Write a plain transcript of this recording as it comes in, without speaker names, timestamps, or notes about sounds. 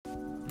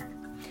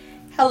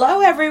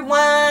Hello,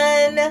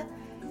 everyone,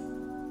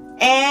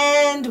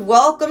 and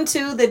welcome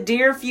to the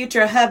Dear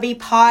Future Hubby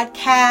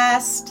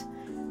podcast.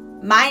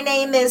 My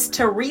name is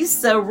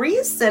Teresa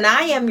Reese, and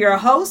I am your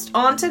host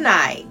on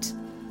tonight.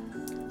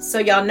 So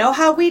y'all know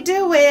how we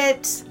do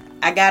it.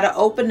 I got to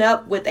open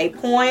up with a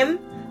poem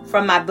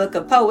from my book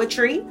of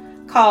poetry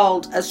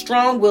called A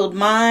Strong-Willed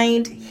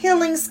Mind,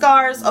 Healing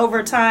Scars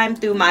Over Time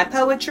Through My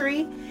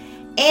Poetry.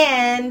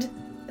 And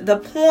the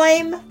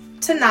poem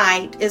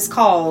tonight is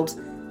called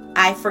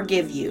I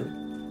Forgive You.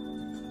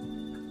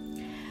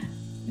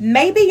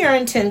 Maybe your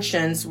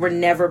intentions were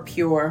never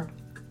pure,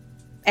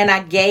 and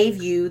I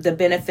gave you the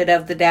benefit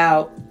of the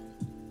doubt.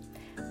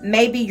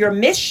 Maybe your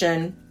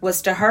mission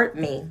was to hurt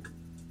me,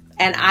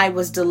 and I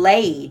was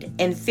delayed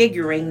in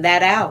figuring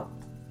that out.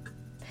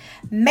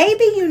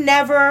 Maybe you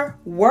never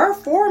were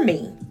for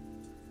me,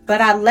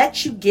 but I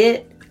let you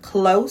get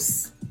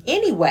close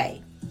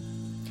anyway.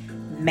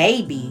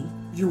 Maybe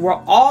you were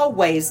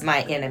always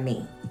my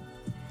enemy,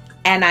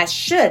 and I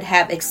should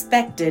have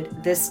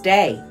expected this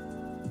day.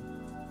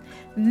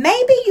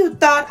 Maybe you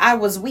thought I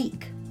was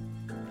weak,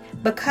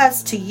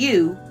 because to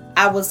you,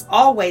 I was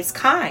always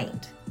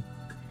kind.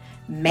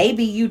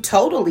 Maybe you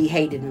totally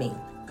hated me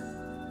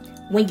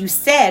when you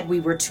said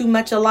we were too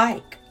much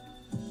alike.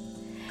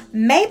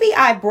 Maybe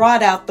I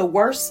brought out the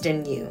worst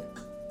in you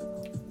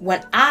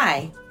when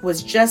I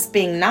was just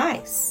being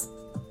nice.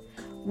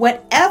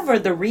 Whatever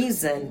the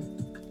reason,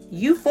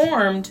 you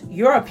formed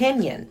your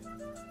opinion,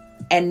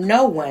 and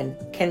no one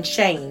can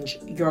change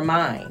your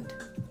mind.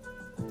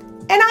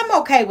 And I'm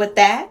okay with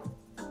that.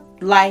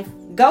 Life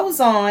goes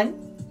on.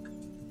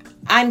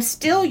 I'm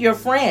still your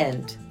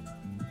friend,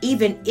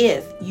 even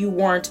if you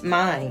weren't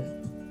mine.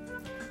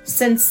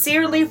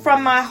 Sincerely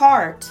from my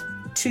heart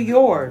to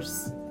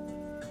yours,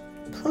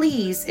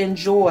 please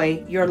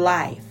enjoy your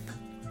life.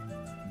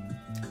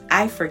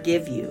 I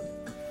forgive you.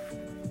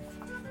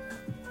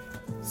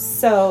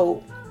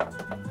 So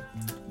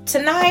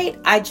tonight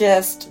I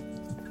just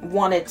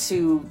wanted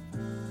to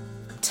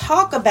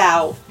talk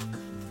about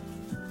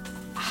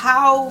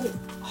how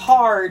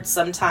hard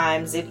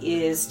sometimes it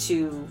is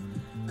to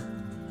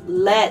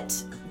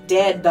let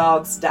dead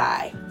dogs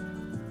die.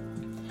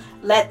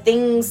 Let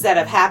things that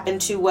have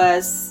happened to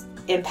us,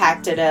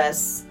 impacted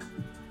us,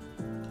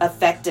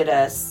 affected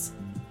us,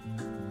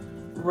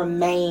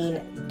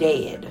 remain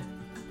dead.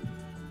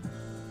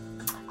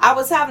 I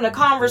was having a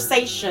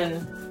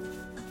conversation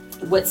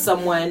with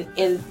someone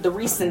in the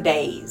recent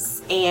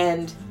days,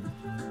 and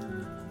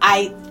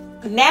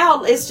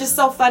now it's just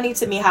so funny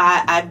to me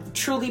how I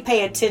truly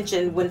pay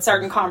attention when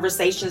certain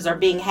conversations are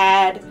being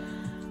had.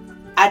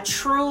 I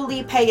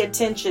truly pay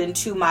attention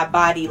to my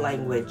body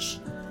language.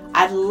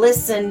 I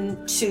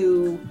listen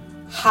to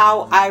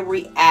how I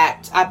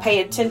react. I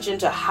pay attention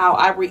to how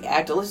I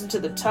react. I listen to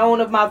the tone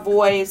of my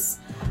voice.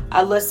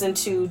 I listen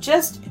to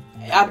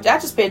I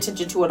just pay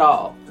attention to it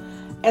all.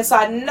 And so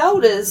I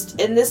noticed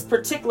in this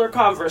particular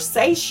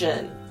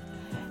conversation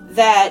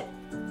that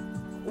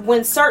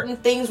when certain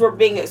things were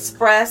being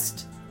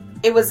expressed,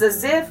 it was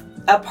as if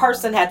a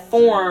person had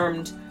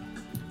formed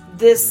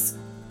this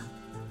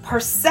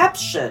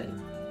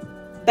perception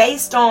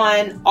based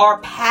on our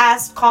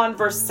past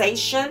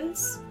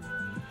conversations,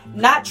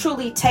 not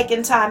truly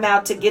taking time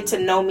out to get to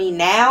know me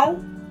now,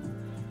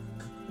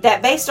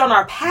 that based on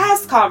our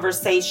past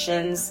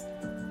conversations,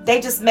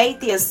 they just made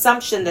the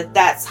assumption that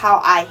that's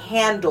how I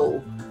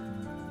handle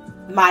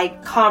my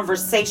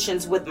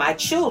conversations with my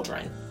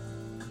children.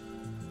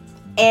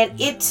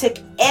 And it took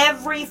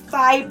every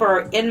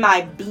fiber in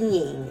my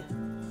being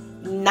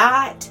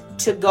not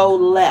to go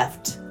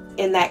left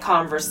in that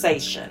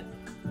conversation.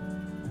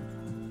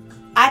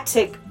 I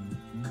took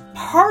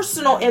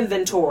personal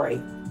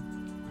inventory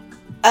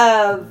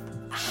of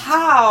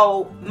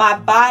how my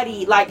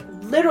body, like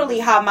literally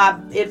how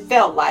it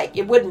felt like,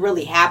 it wouldn't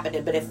really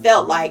happen, but it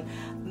felt like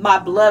my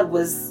blood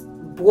was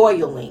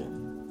boiling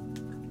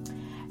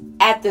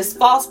at this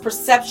false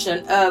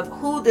perception of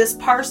who this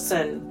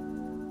person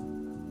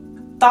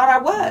thought I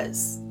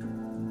was.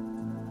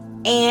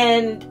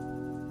 And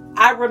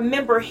I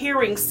remember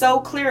hearing so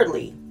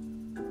clearly,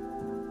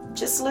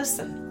 just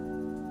listen.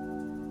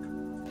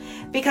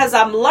 Because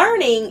I'm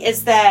learning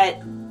is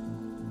that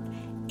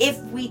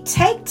if we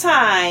take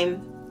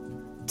time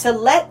to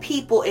let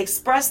people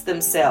express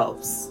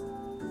themselves,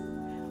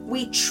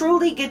 we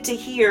truly get to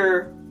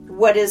hear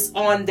what is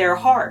on their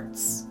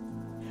hearts.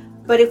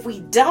 But if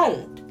we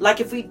don't, like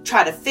if we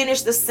try to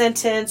finish the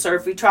sentence or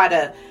if we try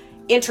to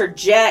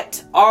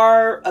interject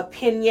our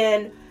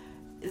opinion,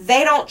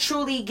 they don't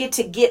truly get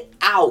to get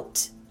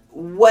out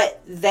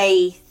what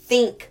they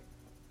think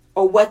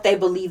or what they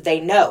believe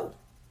they know.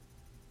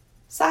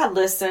 So I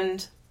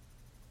listened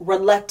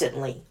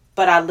reluctantly,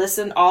 but I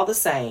listened all the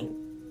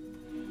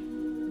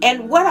same.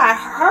 And what I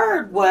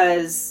heard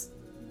was,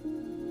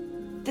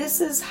 this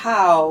is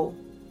how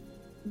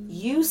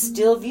you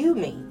still view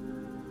me.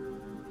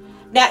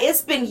 Now,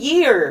 it's been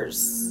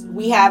years.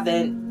 We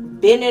haven't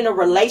been in a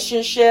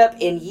relationship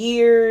in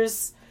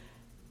years.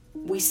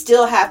 We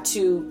still have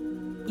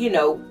to,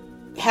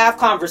 have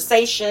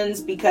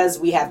conversations because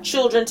we have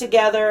children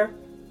together.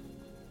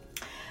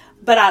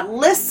 But I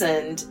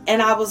listened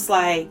and I was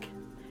like,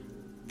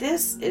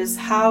 this is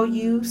how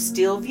you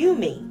still view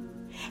me.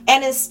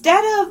 And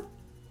instead of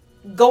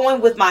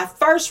going with my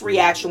first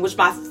reaction, which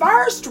my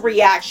first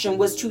reaction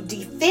was to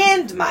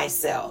defend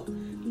myself,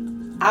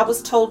 I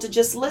was told to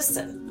just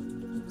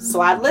listen. So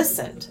I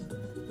listened.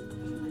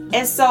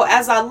 And so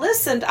as I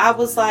listened, I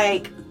was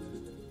like,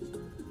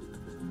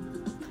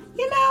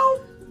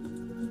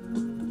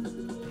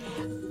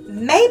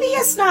 maybe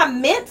it's not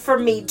meant for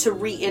me to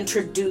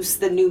reintroduce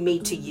the new me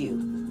to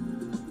you.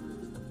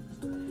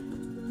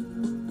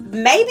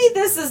 Maybe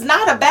this is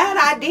not a bad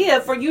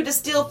idea for you to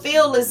still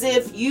feel as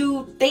if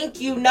you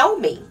think you know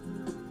me.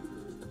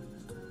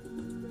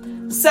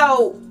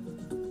 So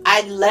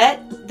I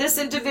let this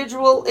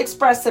individual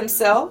express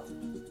himself.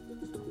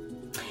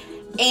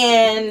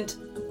 And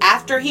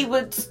after he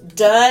was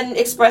done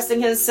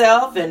expressing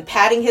himself and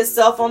patting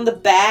himself on the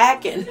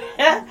back and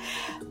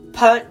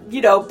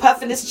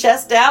puffing his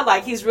chest out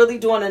like he's really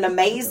doing an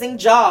amazing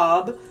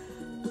job,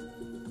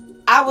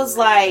 I was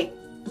like,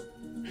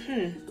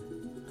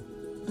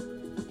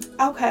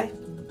 okay.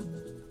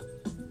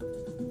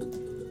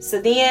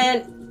 So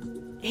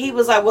then he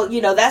was like, well,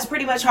 that's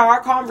pretty much how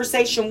our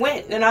conversation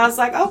went. And I was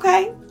like,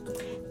 okay,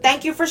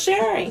 thank you for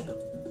sharing.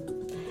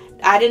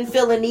 I didn't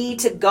feel a need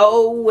to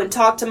go and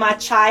talk to my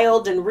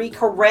child and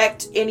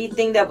recorrect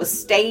anything that was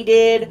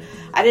stated.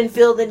 I didn't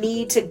feel the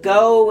need to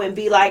go and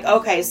be like,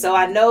 okay, so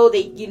I know that,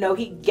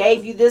 he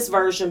gave you this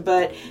version,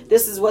 but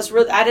this is what's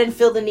really, I didn't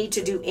feel the need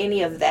to do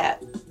any of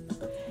that.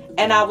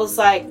 And I was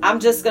like, I'm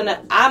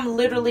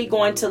literally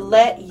going to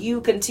let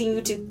you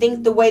continue to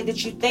think the way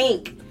that you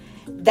think.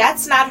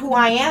 That's not who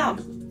I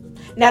am.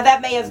 Now,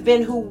 that may have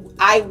been who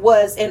I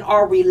was in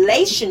our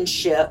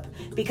relationship,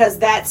 because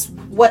that's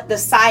what the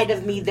side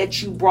of me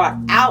that you brought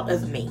out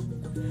of me.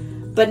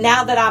 But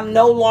now that I'm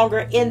no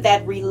longer in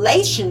that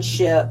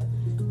relationship,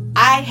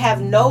 I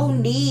have no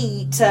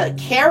need to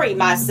carry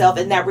myself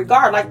in that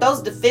regard. Like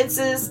those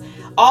defenses,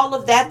 all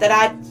of that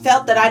I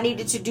felt that I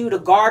needed to do to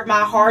guard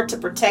my heart, to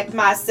protect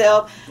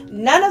myself,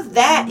 none of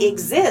that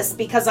exists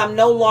because I'm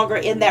no longer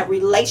in that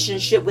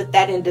relationship with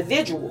that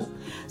individual.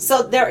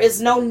 So there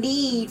is no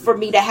need for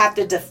me to have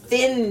to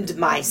defend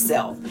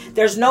myself.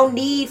 There's no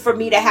need for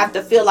me to have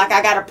to feel like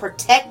I got to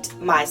protect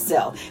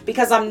myself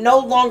because I'm no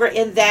longer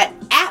in that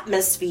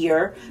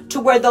atmosphere to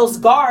where those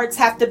guards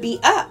have to be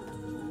up.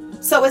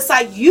 So it's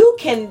like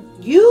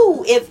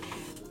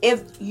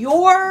if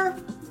your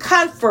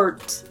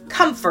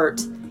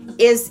comfort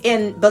is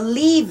in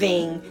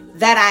believing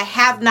that I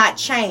have not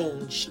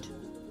changed,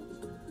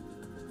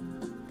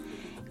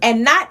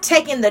 and not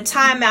taking the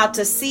time out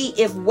to see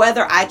if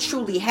whether I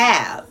truly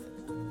have,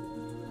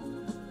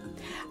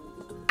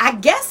 I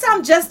guess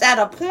I'm just at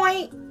a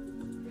point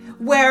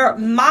where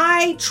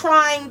my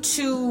trying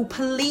to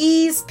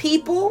please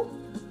people,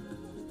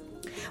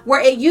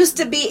 where it used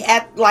to be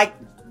at like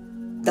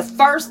the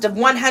first of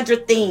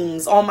 100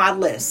 things on my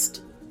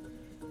list,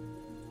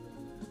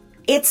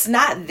 it's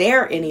not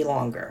there any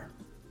longer.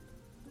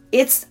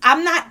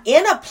 I'm not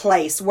in a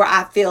place where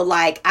I feel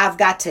like I've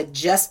got to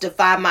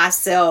justify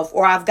myself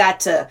or I've got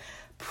to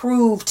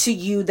prove to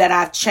you that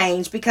I've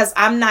changed, because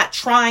I'm not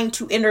trying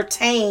to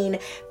entertain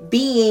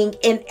being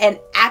in an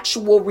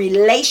actual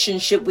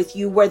relationship with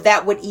you where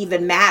that would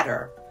even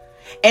matter.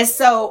 And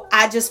so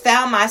I just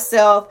found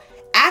myself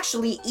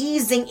actually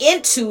easing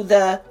into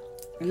the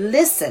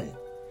listen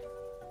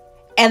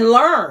and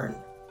learn.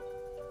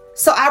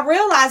 So I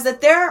realized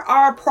that there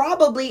are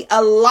probably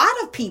a lot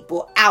of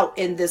people out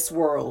in this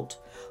world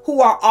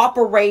who are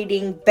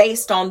operating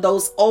based on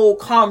those old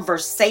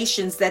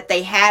conversations that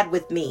they had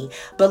with me,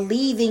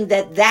 believing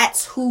that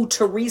that's who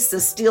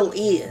Teresa still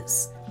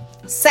is.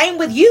 Same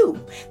with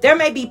you. There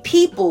may be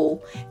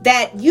people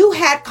that you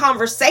had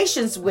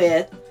conversations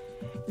with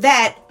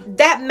that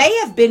may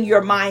have been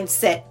your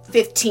mindset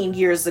 15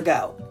 years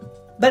ago.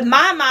 But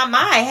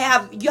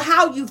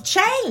how you've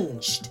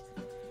changed.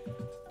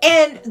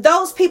 And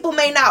those people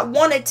may not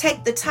want to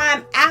take the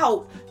time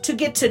out to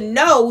get to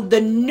know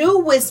the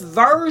newest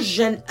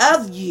version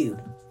of you.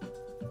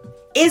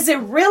 Is it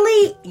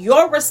really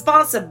your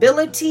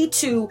responsibility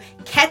to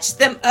catch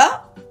them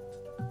up?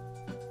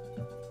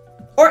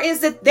 Or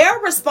is it their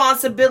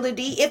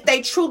responsibility, if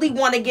they truly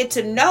want to get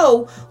to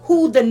know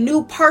who the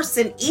new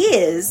person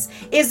is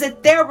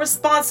it their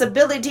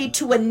responsibility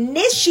to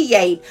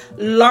initiate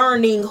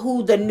learning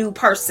who the new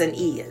person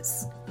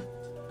is?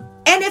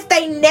 And if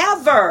they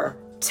never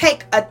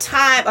take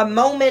a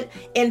moment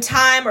in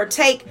time or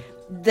take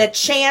the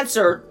chance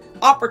or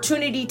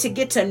opportunity to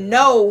get to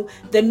know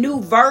the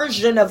new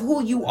version of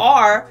who you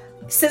are,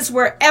 since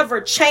we're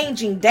ever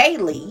changing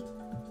daily,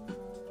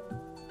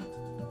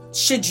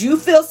 should you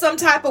feel some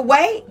type of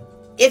way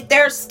if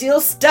they're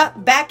still stuck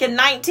back in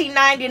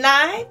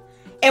 1999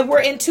 and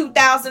we're in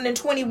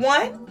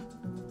 2021?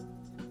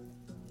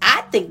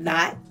 I think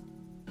not.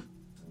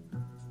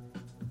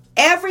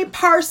 Every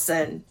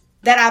person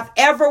that I've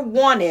ever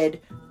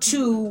wanted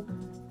to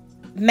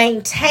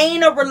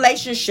maintain a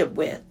relationship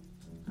with,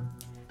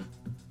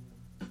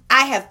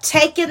 I have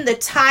taken the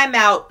time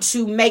out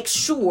to make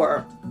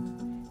sure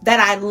that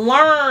I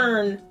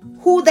learn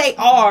who they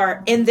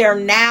are in their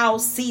now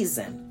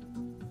season.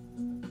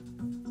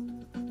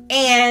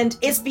 And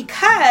it's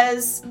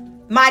because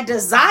my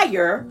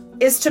desire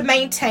is to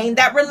maintain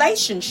that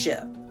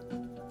relationship.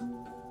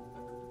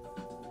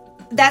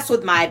 That's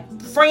with my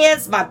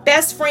friends, my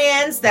best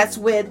friends. That's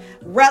with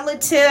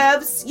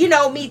relatives. You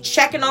know, me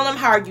checking on them.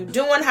 How are you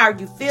doing? How are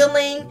you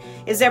feeling?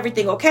 Is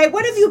everything okay?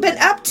 What have you been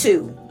up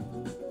to?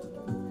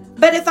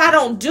 But if I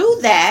don't do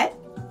that,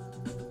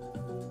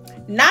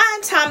 9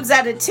 times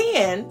out of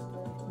 10,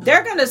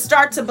 they're going to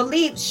start to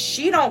believe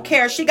she don't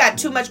care. She got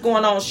too much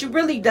going on. She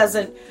really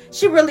doesn't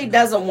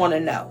want to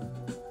know.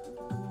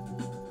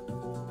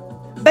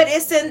 But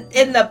it's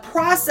in the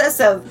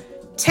process of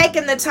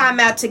taking the time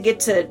out to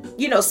get to,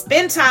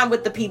 spend time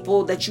with the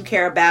people that you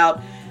care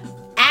about.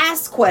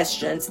 Ask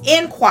questions,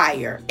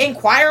 inquire.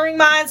 Inquiring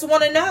minds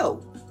want to know.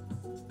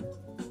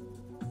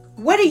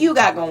 What do you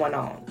got going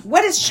on?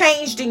 What has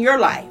changed in your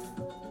life?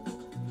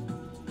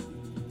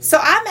 So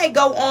I may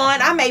go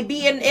on, I may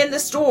be in the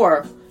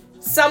store.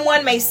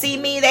 Someone may see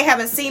me, they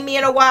haven't seen me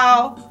in a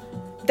while.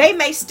 They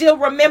may still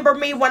remember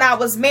me when I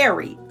was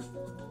married,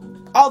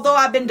 although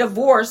I've been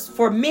divorced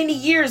for many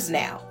years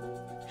now.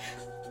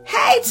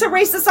 Hey,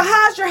 Teresa, so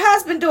how's your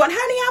husband doing?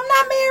 Honey, I'm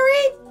not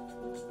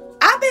married.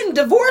 I've been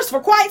divorced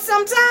for quite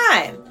some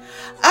time.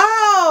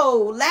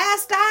 Oh,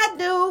 last I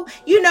knew,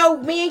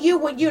 me and you,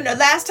 when,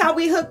 last time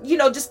we hooked,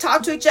 just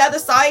talked to each other,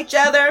 saw each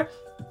other,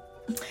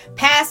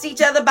 passed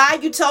each other by,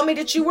 you told me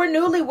that you were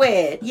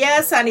newlywed.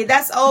 Yes, honey,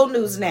 that's old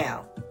news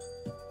now.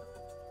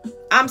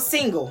 I'm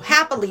single,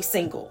 happily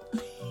single,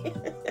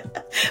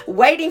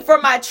 waiting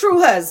for my true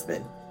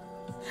husband.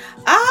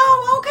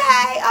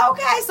 Oh,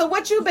 okay. So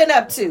what you been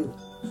up to?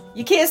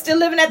 Your kids still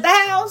living at the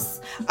house?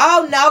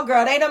 Oh, no,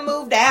 girl, they done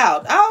moved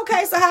out. Oh,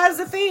 okay, so how does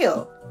it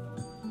feel?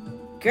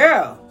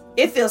 Girl,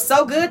 it feels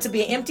so good to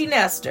be an empty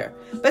nester.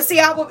 But see,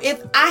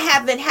 if I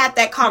haven't had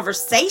that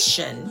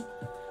conversation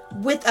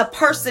with a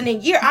person in a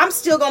year, I'm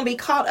still going to be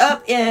caught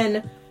up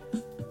in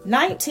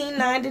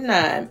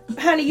 1999.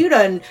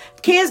 Honey,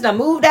 kids done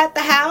moved out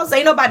the house.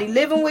 Ain't nobody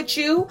living with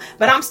you,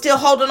 but I'm still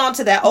holding on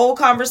to that old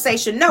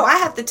conversation. No, I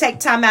have to take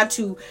time out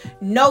to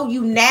know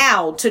you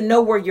now, to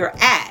know where you're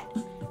at.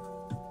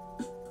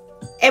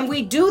 And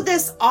we do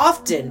this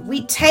often.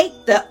 We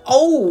take the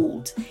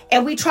old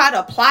and we try to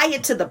apply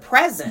it to the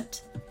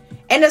present.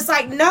 And it's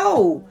like,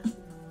 no,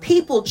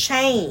 people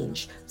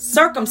change.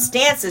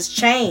 Circumstances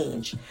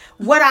change.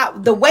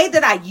 The way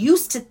that I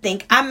used to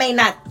think, I may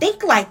not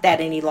think like that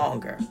any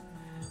longer.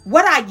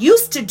 What I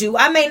used to do,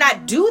 I may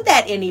not do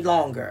that any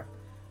longer.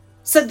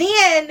 So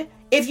then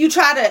if you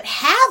try to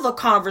have a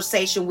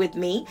conversation with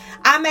me,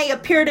 I may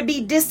appear to be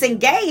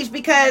disengaged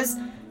because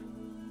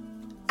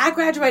I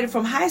graduated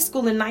from high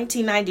school in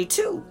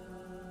 1992.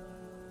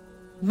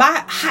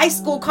 My high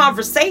school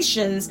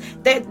conversations,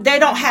 they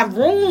don't have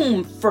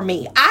room for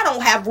me. I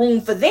don't have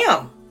room for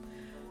them.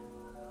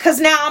 Because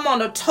now I'm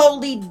on a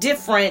totally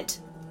different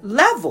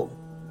level.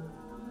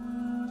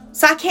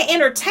 So I can't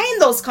entertain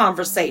those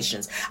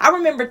conversations. I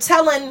remember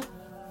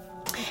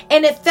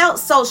and it felt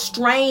so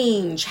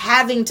strange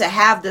having to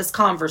have this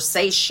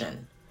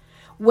conversation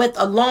with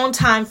a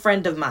longtime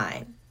friend of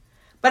mine.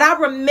 But I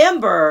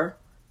remember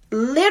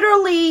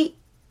literally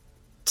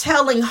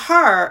telling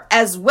her,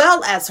 as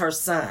well as her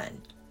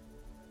son,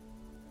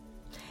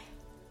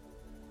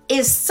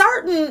 is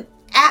certain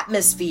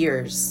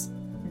atmospheres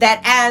that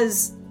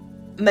as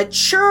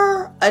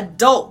mature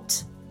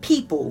adult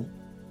people,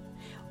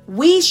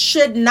 we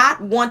should not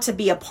want to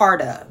be a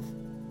part of.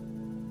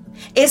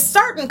 It's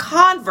certain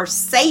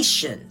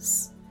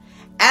conversations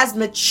as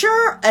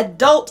mature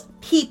adult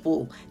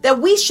people that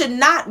we should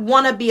not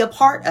want to be a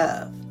part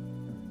of.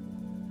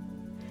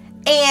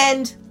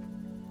 And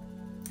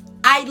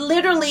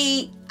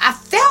I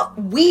felt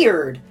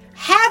weird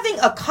having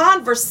a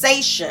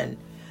conversation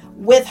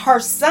with her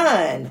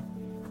son,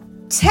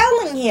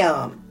 telling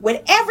him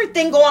with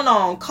everything going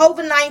on,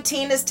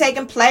 COVID-19 is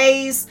taking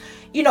place,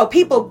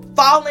 people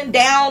falling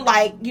down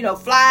like,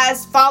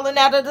 flies falling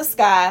out of the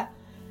sky,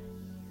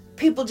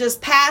 people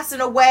just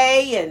passing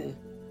away. And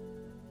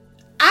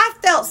I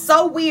felt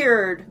so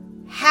weird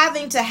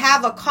having to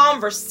have a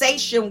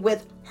conversation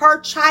with her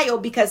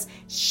child because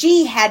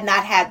she had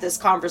not had this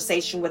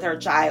conversation with her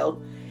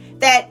child,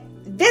 that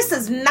this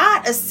is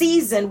not a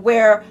season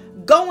where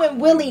going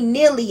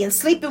willy-nilly and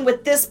sleeping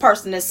with this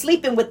person and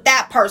sleeping with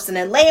that person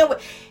and laying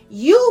with,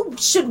 you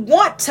should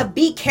want to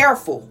be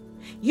careful.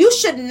 You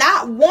should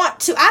not want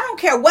to, I don't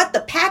care what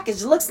the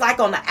package looks like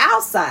on the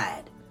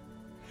outside.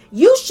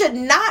 You should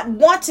not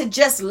want to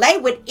just lay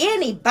with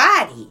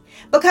anybody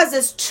because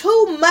it's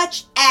too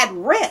much at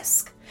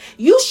risk.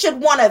 You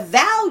should want to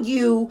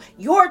value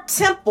your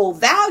temple,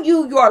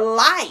 value your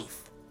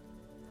life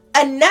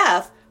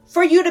enough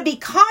for you to be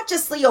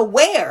consciously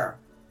aware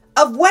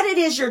of what it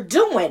is you're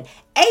doing.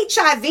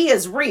 HIV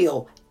is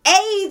real.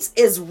 AIDS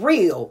is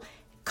real.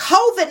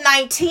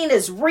 COVID-19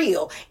 is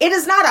real. It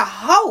is not a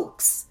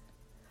hoax.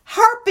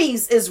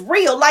 Herpes is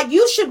real. Like,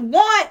 you should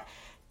want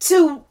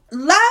to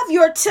love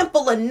your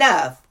temple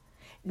enough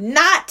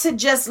not to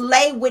just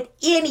lay with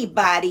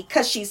anybody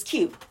because she's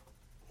cute.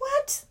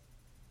 What?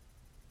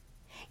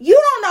 You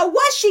don't know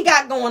what she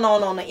got going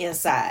on the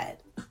inside.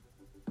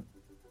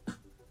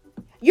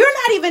 You're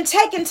not even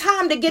taking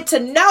time to get to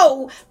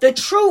know the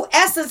true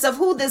essence of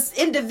who this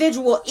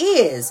individual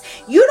is.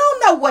 You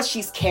don't know what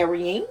she's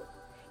carrying.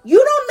 You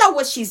don't know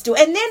what she's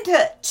doing. And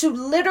then to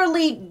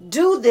literally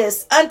do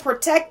this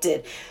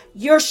unprotected,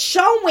 you're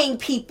showing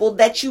people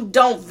that you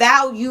don't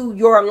value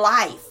your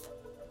life.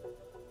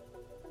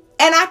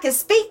 And I can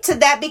speak to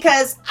that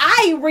because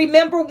I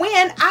remember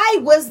when I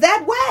was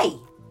that way.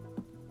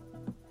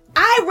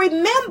 I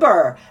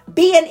remember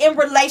being in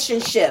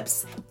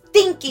relationships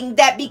thinking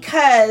that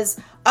because,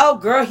 oh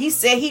girl, he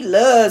said he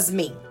loves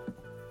me,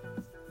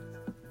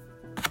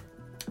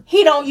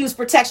 he don't use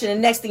protection,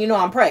 and next thing you know,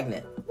 I'm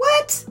pregnant.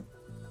 What?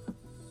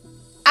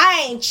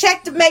 I ain't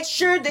checked to make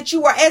sure that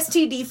you are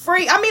STD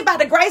free. I mean, by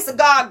the grace of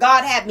God,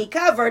 God had me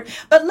covered.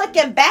 But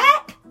looking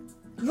back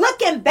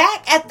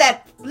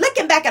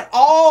at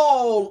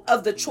all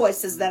of the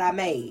choices that I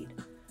made,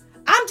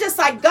 I'm just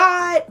like,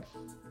 God,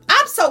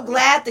 I'm so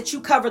glad that you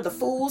covered the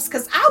fools,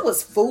 because I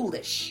was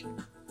foolish.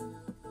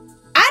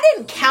 I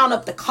didn't count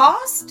up the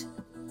cost.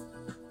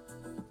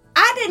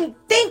 I didn't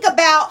think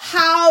about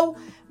how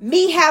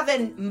me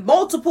having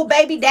multiple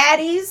baby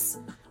daddies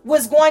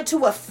was going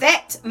to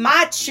affect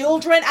my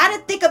children. I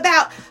didn't think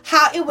about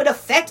how it would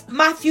affect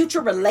my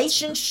future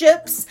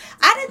relationships.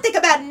 I didn't think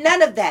about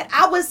none of that.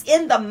 I was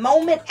in the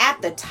moment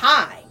at the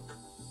time.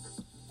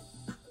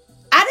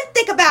 I didn't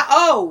think about,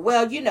 oh,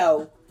 well, you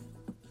know,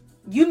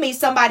 you meet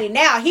somebody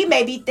now, he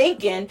may be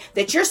thinking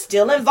that you're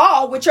still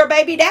involved with your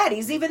baby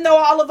daddies, even though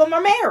all of them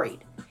are married.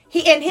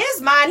 In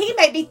his mind, he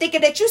may be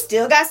thinking that you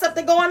still got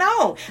something going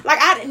on.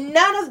 Like,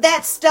 none of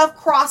that stuff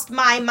crossed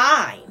my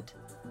mind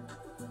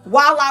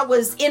while I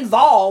was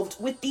involved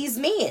with these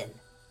men.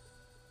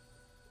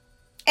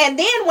 And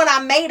then when I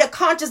made a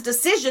conscious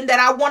decision that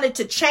I wanted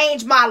to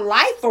change my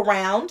life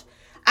around,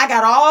 I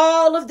got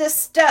all of this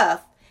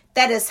stuff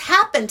that has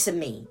happened to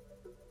me.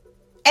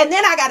 And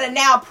then I got to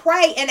now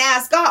pray and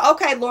ask God,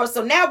 okay, Lord,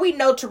 so now we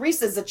know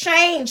Teresa's a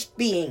changed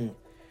being.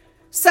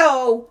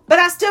 So, but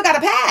I still got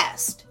a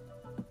past.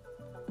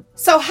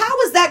 So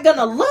how is that going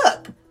to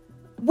look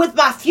with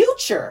my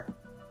future?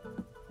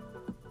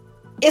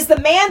 Is the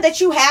man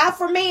that you have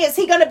for me, is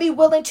he going to be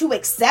willing to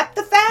accept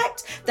the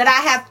fact that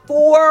I have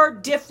 4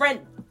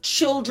 different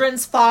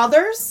children's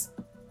fathers?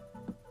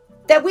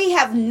 That we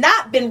have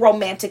not been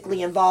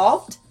romantically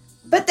involved,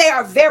 but they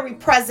are very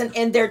present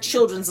in their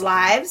children's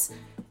lives.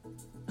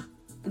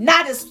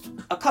 Not as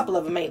a couple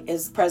of them ain't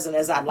as present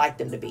as I'd like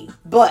them to be,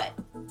 but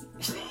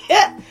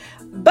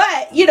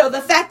you know,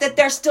 the fact that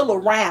they're still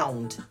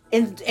around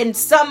in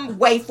some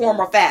way, form,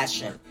 or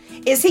fashion.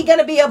 Is he going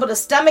to be able to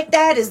stomach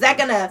that? Is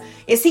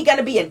he going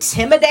to be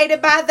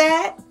intimidated by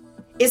that?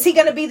 Is he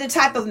going to be the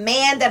type of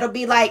man that'll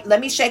be like,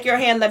 let me shake your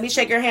hand, let me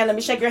shake your hand, let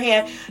me shake your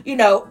hand, you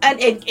know,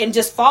 and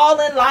just fall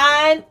in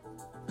line,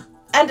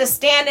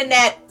 understanding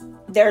that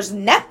there's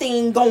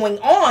nothing going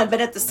on,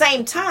 but at the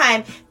same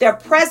time, their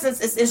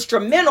presence is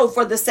instrumental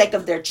for the sake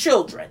of their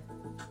children.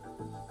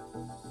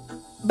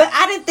 But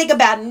I didn't think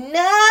about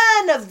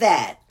none of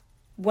that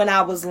when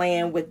I was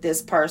laying with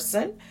this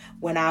person,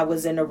 when I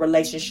was in a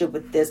relationship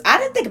with this. I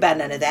didn't think about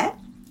none of that.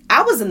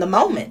 I was in the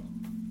moment.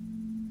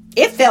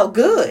 It felt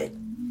good.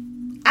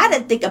 I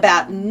didn't think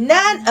about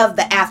none of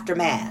the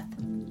aftermath.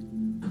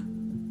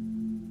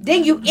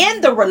 Then you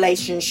end the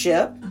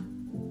relationship.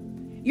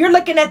 You're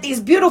looking at these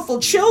beautiful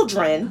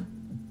children.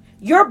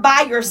 You're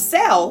by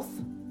yourself.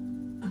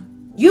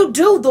 You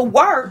do the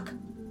work.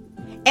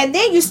 And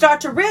then you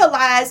start to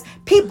realize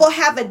people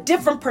have a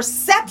different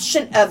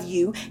perception of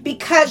you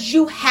because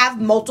you have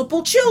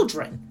multiple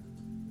children.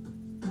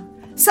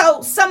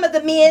 So some of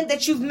the men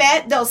that you've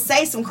met, they'll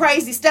say some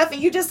crazy stuff. And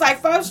you just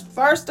like,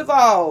 first of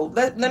all,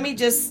 let me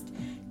just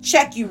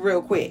check you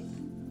real quick.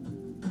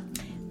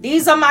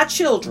 These are my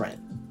children.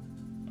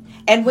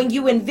 And when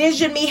you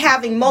envision me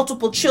having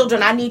multiple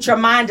children, I need your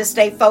mind to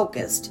stay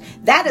focused.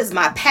 That is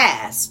my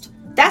past.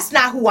 That's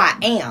not who I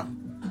am.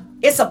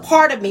 It's a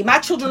part of me. My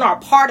children are a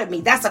part of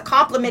me. That's a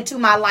compliment to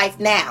my life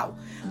now.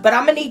 But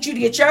I'm going to need you to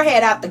get your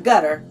head out the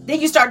gutter. Then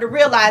you start to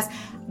realize,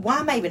 why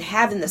am I even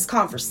having this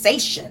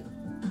conversation?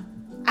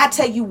 I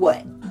tell you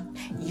what,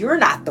 you're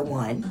not the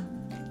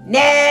one.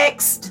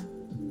 Next.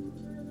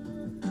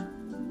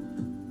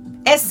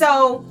 And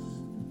so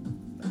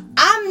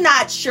I'm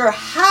not sure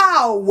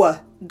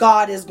how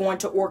God is going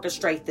to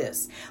orchestrate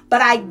this.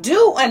 But I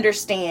do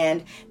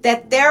understand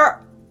that there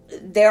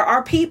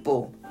are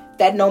people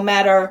that no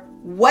matter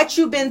what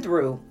you've been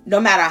through,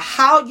 no matter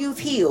how you've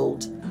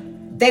healed,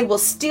 they will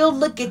still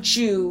look at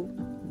you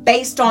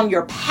based on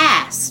your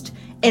past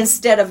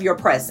instead of your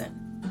present.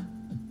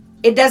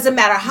 It doesn't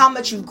matter how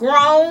much you've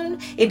grown.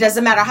 It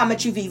doesn't matter how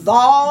much you've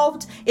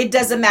evolved. It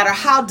doesn't matter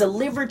how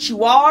delivered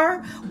you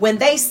are. When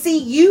they see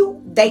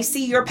you, they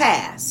see your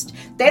past.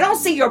 They don't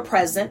see your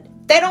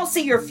present. They don't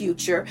see your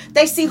future.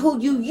 They see who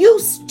you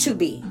used to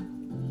be.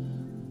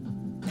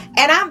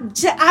 And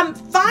I'm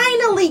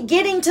finally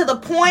getting to the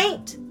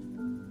point.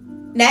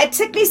 Now, it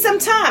took me some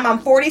time. I'm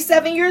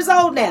 47 years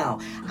old now.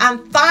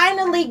 I'm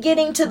finally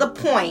getting to the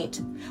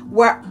point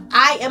where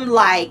I am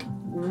like,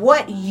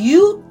 what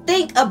you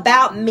think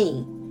about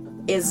me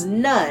is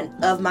none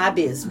of my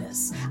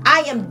business.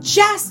 I am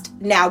just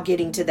now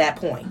getting to that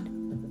point.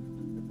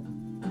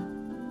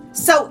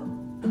 So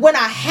when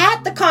I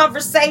had the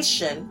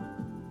conversation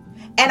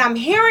and I'm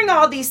hearing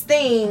all these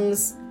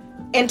things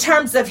in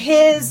terms of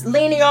his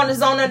leaning on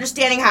his own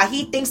understanding, how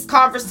he thinks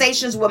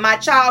conversations with my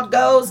child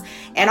goes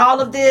and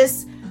all of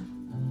this,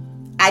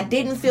 I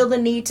didn't feel the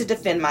need to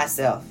defend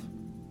myself.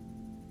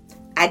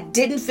 I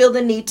didn't feel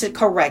the need to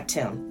correct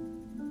him.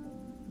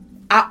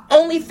 I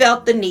only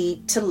felt the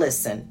need to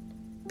listen,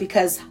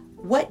 because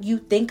what you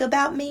think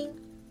about me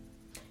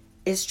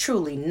is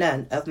truly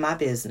none of my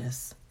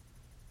business.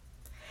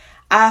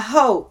 I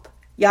hope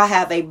y'all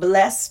have a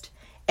blessed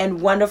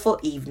and wonderful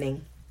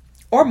evening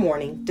or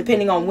morning,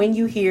 depending on when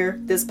you hear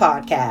this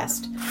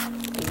podcast.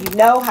 You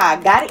know how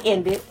I got to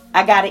end it.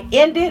 I got to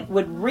end it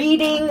with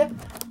reading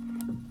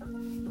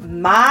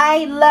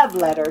my love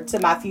letter to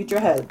my future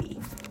hubby.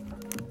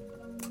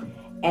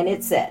 And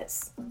it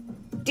says,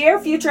 "Dear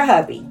future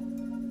hubby,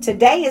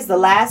 today is the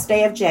last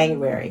day of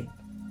January.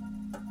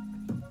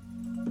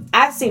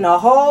 I've seen a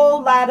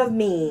whole lot of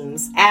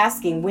memes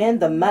asking when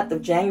the month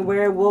of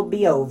January will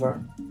be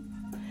over,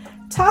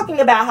 talking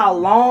about how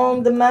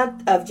long the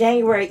month of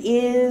January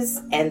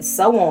is and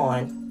so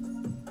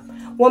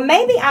on. Well,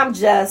 maybe I'm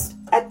just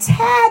a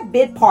tad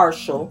bit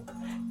partial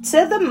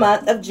to the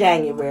month of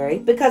January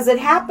because it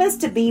happens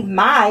to be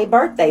my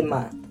birthday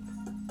month.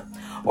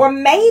 Or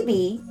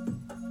maybe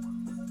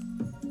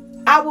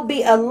I will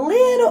be a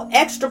little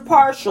extra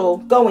partial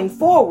going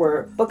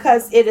forward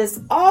because it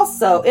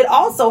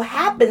also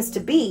happens to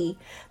be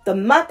the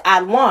month I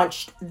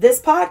launched this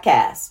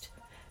podcast,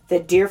 the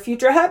Dear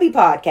Future Hubby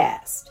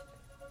podcast.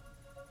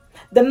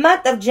 The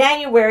month of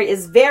January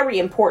is very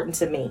important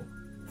to me.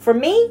 For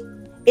me,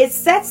 it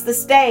sets the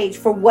stage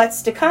for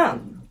what's to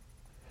come.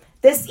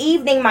 This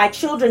evening, my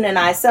children and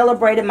I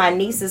celebrated my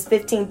niece's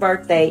 15th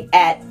birthday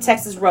at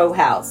Texas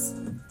Roadhouse.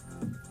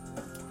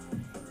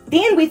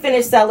 Then we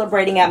finished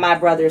celebrating at my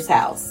brother's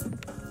house.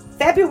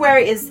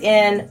 February is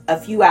in a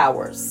few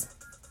hours.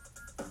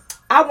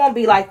 I won't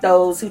be like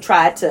those who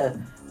tried to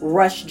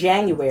rush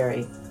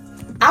January.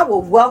 I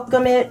will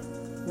welcome it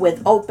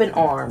with open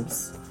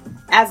arms.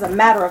 As a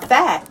matter of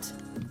fact,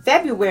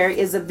 February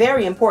is a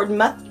very important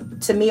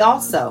month to me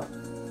also.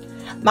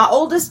 My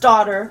oldest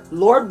daughter,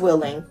 Lord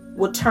willing,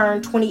 will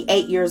turn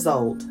 28 years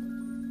old.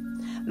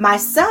 My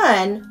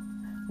son,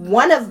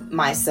 one of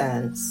my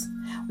sons,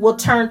 will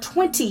turn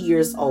 20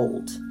 years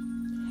old.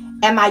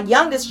 And my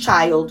youngest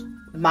child,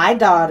 my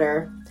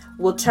daughter,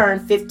 will turn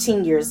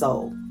 15 years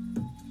old.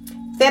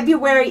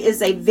 February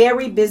is a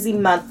very busy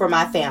month for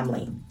my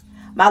family.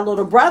 My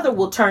little brother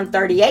will turn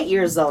 38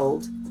 years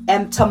old,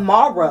 and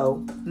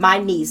tomorrow my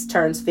niece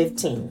turns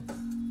 15.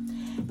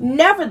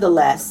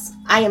 Nevertheless,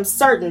 I am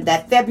certain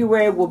that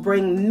February will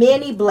bring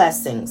many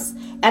blessings,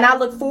 and I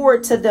look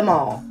forward to them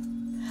all.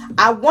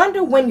 I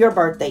wonder when your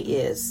birthday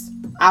is.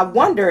 I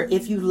wonder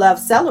if you love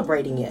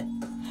celebrating it.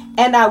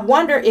 And I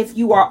wonder if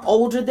you are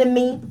older than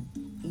me,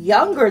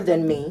 younger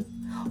than me,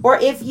 or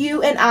if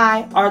you and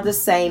I are the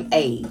same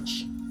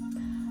age.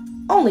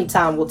 Only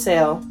time will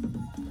tell.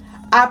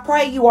 I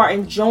pray you are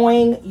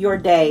enjoying your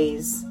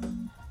days,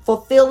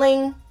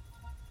 fulfilling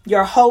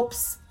your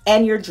hopes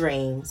and your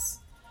dreams,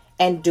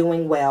 and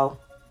doing well.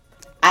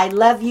 I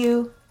love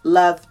you.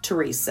 Love,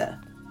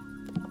 Teresa."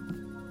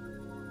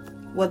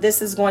 Well,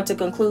 this is going to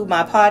conclude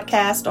my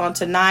podcast on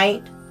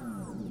tonight.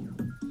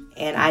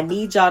 And I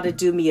need y'all to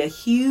do me a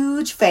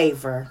huge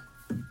favor.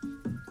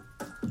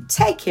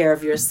 Take care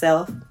of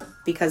yourself,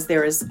 because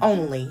there is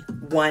only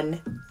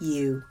one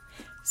you.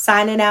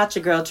 Signing out,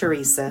 your girl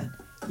Teresa.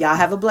 Y'all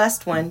have a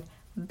blessed one.